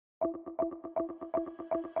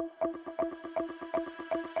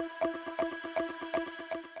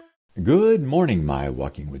Good morning, my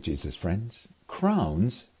Walking with Jesus friends.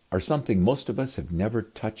 Crowns are something most of us have never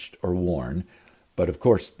touched or worn, but of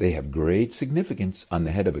course they have great significance on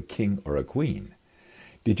the head of a king or a queen.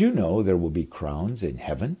 Did you know there will be crowns in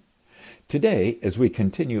heaven? Today, as we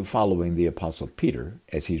continue following the Apostle Peter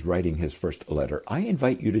as he's writing his first letter, I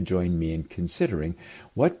invite you to join me in considering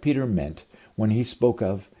what Peter meant when he spoke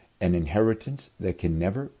of an inheritance that can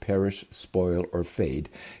never perish, spoil, or fade,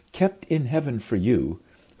 kept in heaven for you,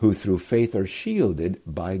 who through faith are shielded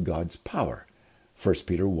by God's power. 1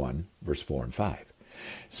 Peter 1, verse 4 and 5.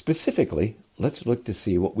 Specifically, let's look to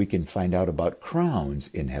see what we can find out about crowns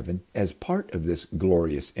in heaven as part of this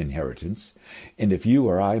glorious inheritance, and if you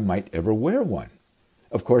or I might ever wear one.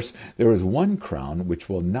 Of course, there is one crown which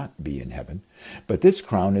will not be in heaven, but this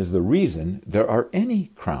crown is the reason there are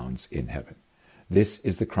any crowns in heaven. This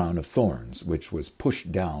is the crown of thorns, which was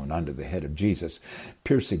pushed down onto the head of Jesus,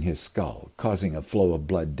 piercing his skull, causing a flow of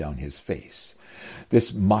blood down his face.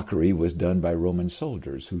 This mockery was done by Roman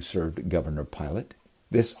soldiers who served Governor Pilate.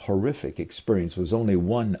 This horrific experience was only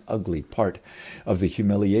one ugly part of the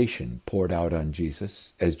humiliation poured out on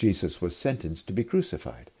Jesus as Jesus was sentenced to be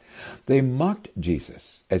crucified. They mocked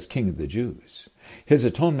Jesus as King of the Jews. His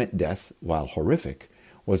atonement death, while horrific,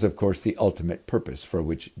 was of course the ultimate purpose for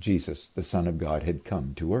which Jesus, the Son of God, had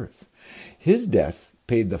come to earth. His death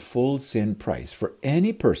paid the full sin price for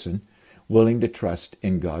any person willing to trust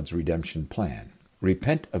in God's redemption plan,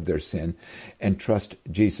 repent of their sin, and trust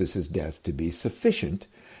Jesus' death to be sufficient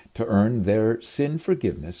to earn their sin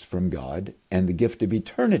forgiveness from God and the gift of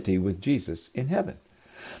eternity with Jesus in heaven.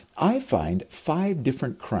 I find 5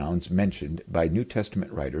 different crowns mentioned by New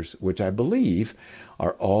Testament writers, which I believe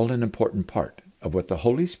are all an important part of what the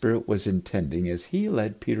Holy Spirit was intending as he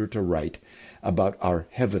led Peter to write about our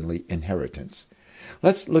heavenly inheritance.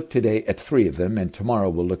 Let's look today at 3 of them, and tomorrow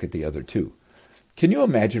we'll look at the other 2. Can you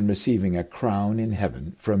imagine receiving a crown in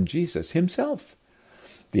heaven from Jesus himself?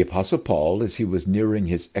 The Apostle Paul, as he was nearing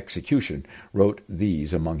his execution, wrote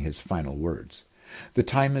these among his final words. "The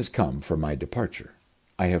time has come for my departure.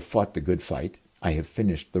 I have fought the good fight. I have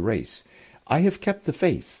finished the race. I have kept the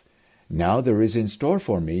faith. Now there is in store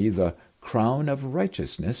for me the crown of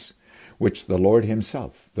righteousness, which the Lord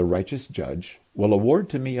himself, the righteous judge, will award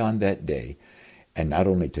to me on that day, and not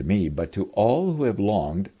only to me, but to all who have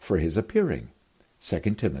longed for his appearing."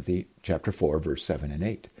 2 Timothy chapter 4, verse 7 and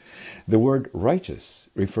 8. The word righteous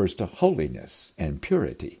refers to holiness and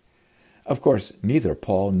purity. Of course, neither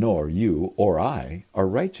Paul nor you or I are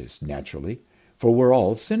righteous naturally, for we're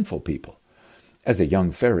all sinful people. As a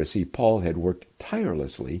young Pharisee, Paul had worked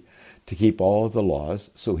tirelessly to keep all the laws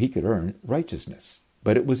so he could earn righteousness,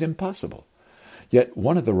 but it was impossible. Yet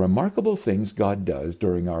one of the remarkable things God does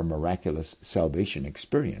during our miraculous salvation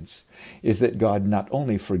experience is that God not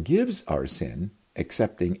only forgives our sin,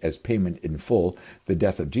 accepting as payment in full the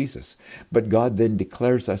death of Jesus, but God then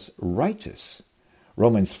declares us righteous.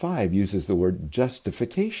 Romans 5 uses the word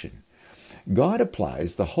justification. God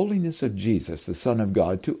applies the holiness of Jesus, the Son of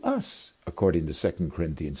God, to us, according to 2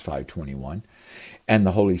 Corinthians 5:21, and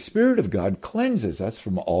the Holy Spirit of God cleanses us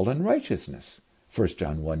from all unrighteousness, 1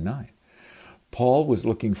 John 1:9. Paul was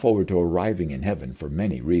looking forward to arriving in heaven for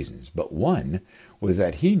many reasons, but one was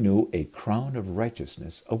that he knew a crown of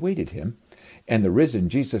righteousness awaited him, and the risen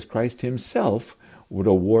Jesus Christ himself would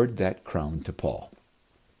award that crown to Paul.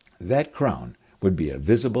 That crown would be a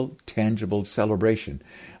visible, tangible celebration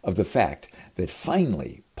of the fact that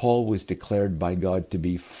finally Paul was declared by God to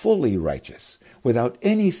be fully righteous, without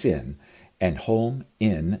any sin, and home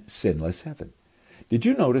in sinless heaven. Did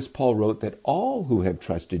you notice Paul wrote that all who have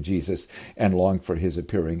trusted Jesus and long for his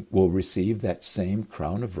appearing will receive that same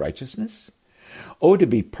crown of righteousness? Oh, to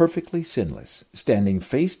be perfectly sinless, standing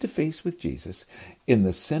face to face with Jesus in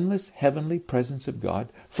the sinless heavenly presence of God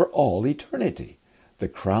for all eternity. The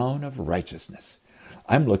crown of righteousness.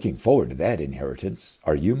 I'm looking forward to that inheritance.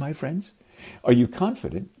 Are you, my friends? Are you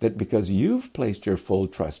confident that because you've placed your full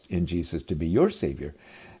trust in Jesus to be your Savior,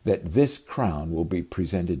 that this crown will be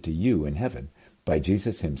presented to you in heaven by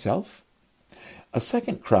Jesus himself? A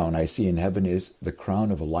second crown I see in heaven is the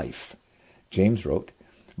crown of life. James wrote,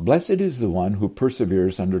 "Blessed is the one who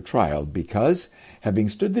perseveres under trial, because, having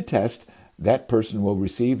stood the test, that person will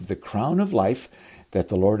receive the crown of life that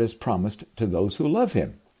the Lord has promised to those who love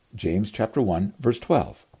him." James chapter 1, verse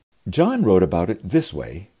 12. John wrote about it this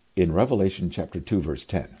way in Revelation chapter 2, verse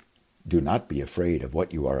 10. "Do not be afraid of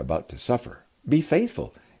what you are about to suffer. Be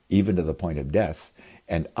faithful, even to the point of death,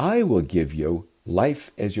 and I will give you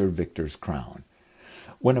life as your victor's crown."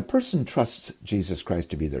 When a person trusts Jesus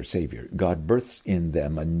Christ to be their Savior, God births in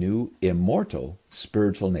them a new, immortal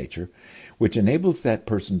spiritual nature, which enables that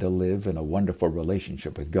person to live in a wonderful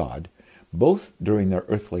relationship with God, both during their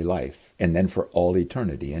earthly life and then for all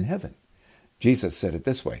eternity in heaven. Jesus said it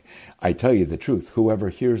this way, "I tell you the truth, whoever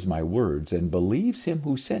hears my words and believes him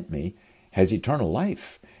who sent me has eternal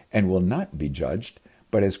life and will not be judged,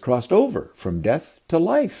 but has crossed over from death to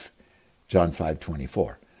life." John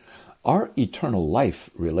 5:24. Our eternal life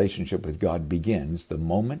relationship with God begins the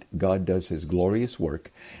moment God does his glorious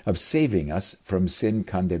work of saving us from sin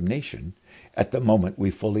condemnation at the moment we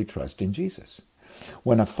fully trust in Jesus.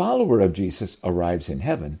 When a follower of Jesus arrives in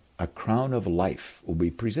heaven, a crown of life will be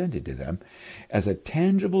presented to them as a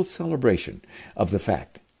tangible celebration of the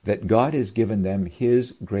fact that God has given them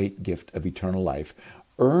his great gift of eternal life,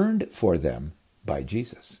 earned for them by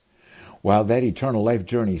Jesus. While that eternal life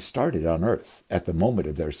journey started on earth at the moment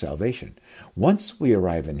of their salvation, once we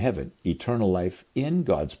arrive in heaven, eternal life in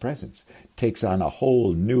God's presence takes on a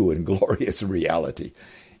whole new and glorious reality.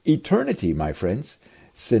 Eternity, my friends,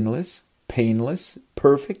 sinless, painless,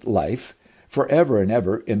 perfect life, forever and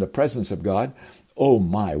ever in the presence of God. Oh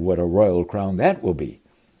my, what a royal crown that will be,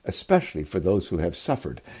 especially for those who have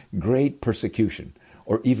suffered great persecution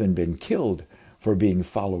or even been killed for being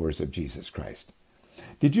followers of Jesus Christ.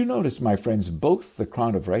 Did you notice, my friends, both the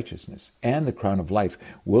crown of righteousness and the crown of life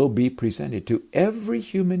will be presented to every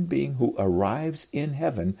human being who arrives in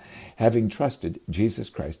heaven having trusted Jesus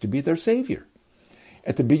Christ to be their Savior?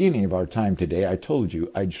 At the beginning of our time today, I told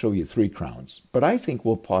you I'd show you 3 crowns, but I think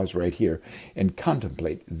we'll pause right here and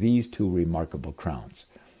contemplate these 2 remarkable crowns.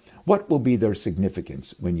 What will be their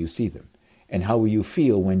significance when you see them? And how will you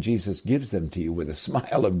feel when Jesus gives them to you with a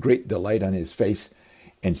smile of great delight on his face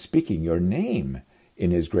and speaking your name in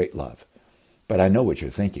his great love? But I know what you're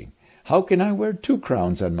thinking. How can I wear 2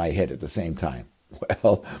 crowns on my head at the same time?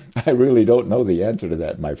 Well, I really don't know the answer to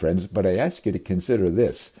that, my friends, but I ask you to consider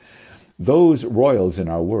this. Those royals in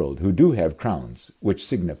our world who do have crowns, which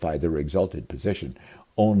signify their exalted position,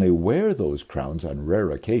 only wear those crowns on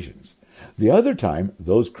rare occasions. The other time,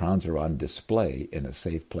 those crowns are on display in a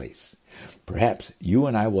safe place. Perhaps you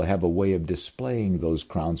and I will have a way of displaying those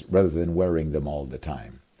crowns rather than wearing them all the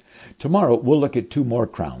time. Tomorrow, we'll look at 2 more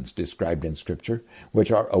crowns described in Scripture,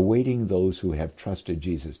 which are awaiting those who have trusted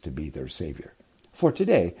Jesus to be their Savior. For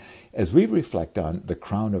today, as we reflect on the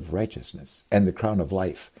crown of righteousness and the crown of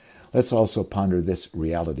life, let's also ponder this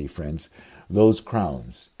reality, friends. Those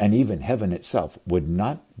crowns, and even heaven itself, would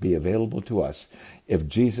not be available to us if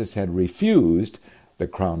Jesus had refused the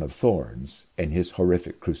crown of thorns and his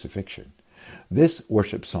horrific crucifixion. This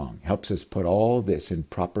worship song helps us put all this in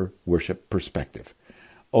proper worship perspective.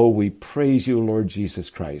 Oh, we praise you, Lord Jesus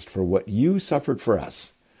Christ, for what you suffered for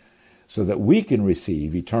us, so that we can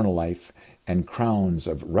receive eternal life and crowns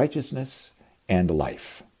of righteousness and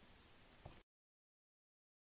life.